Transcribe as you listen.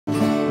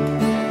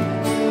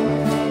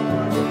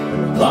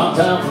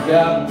time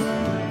forgotten,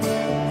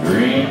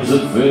 dreams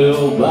that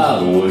fell by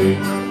the way.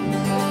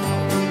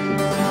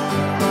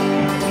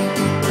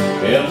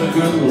 And the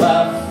good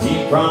life he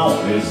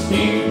promised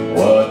me,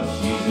 what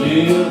she's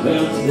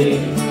living today.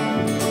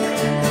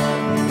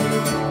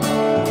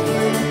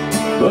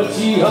 But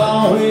she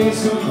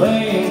always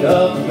complained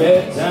of the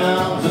bad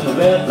times and the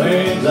bad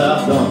things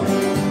I've done.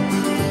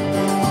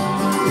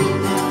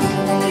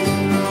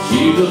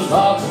 She just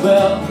talks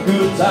about the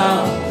good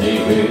times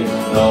they've had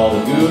and all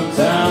the good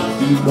times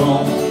to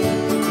come.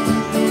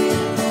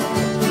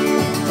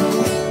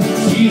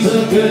 She's a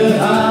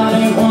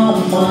good-hearted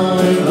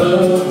woman in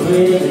love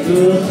with a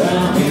good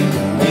time in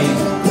me.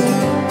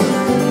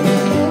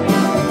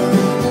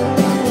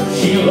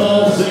 She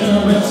loves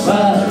him in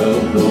spite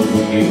of those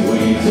wicked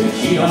ways that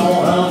she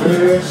don't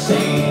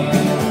understand.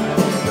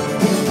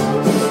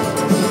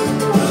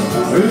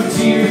 Through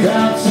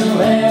teardrops and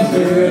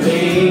laughter,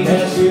 they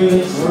pass through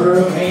this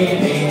world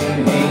hand in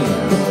hand.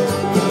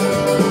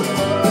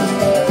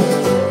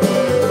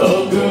 A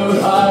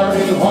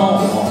good-hearted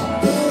woman,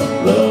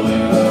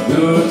 loving a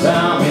good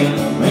time in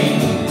me.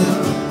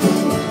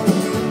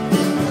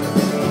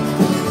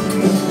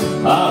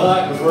 I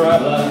like the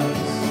bright lights,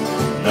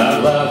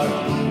 nightlife,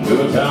 and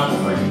good time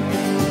free.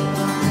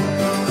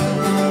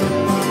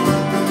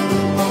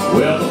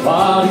 Well, the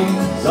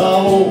party's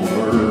all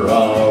over,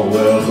 I'll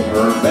welcome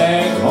her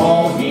back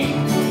home again.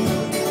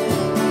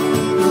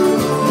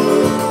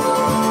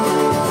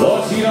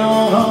 Thought she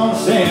don't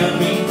understand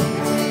me,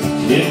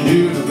 she didn't do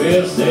the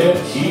best that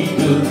she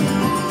could.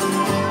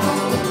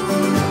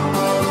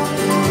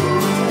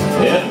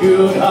 That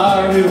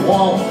good-hearted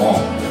woman,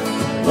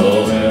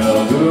 loving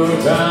a good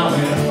time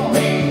in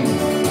me.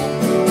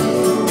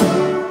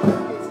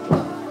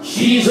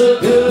 She's a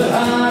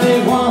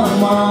good-hearted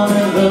woman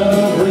in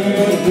love with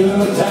a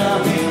good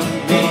time in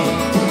me.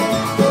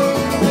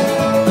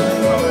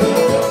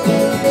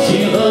 She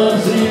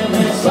loves him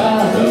in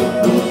spite of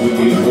those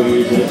wicked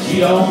ways that she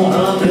don't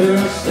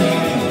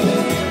understand.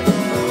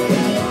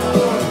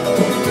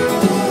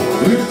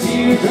 Through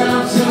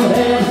teardrops and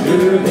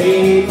laughter,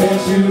 they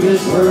pass through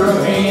this world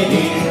hand in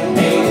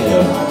hand.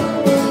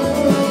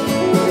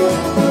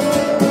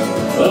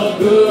 A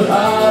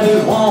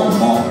good-hearted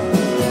woman,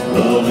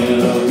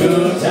 loving a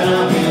good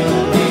time in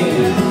me.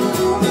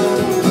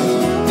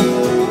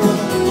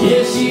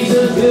 Yeah, she's a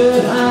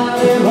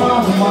good-hearted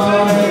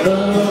woman in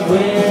love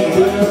with a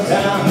good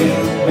time in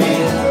me.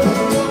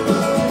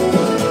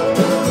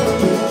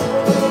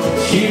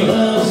 She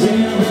loves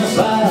him in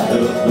spite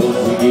of those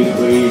wicked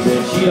ways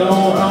that she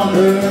don't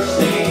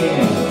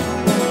understand.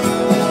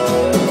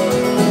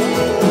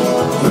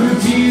 Through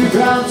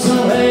teardrops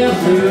and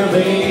laughter,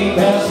 they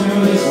pass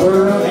through this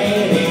world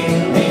hand in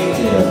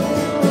hand.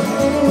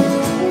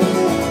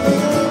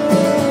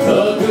 A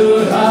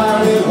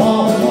good-hearted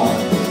woman,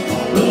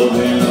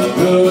 loving a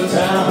good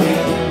time in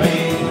me.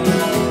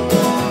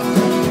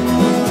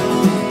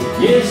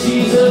 Yeah,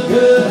 she's a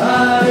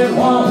good-hearted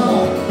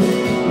woman,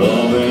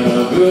 loving a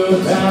good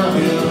time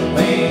in me.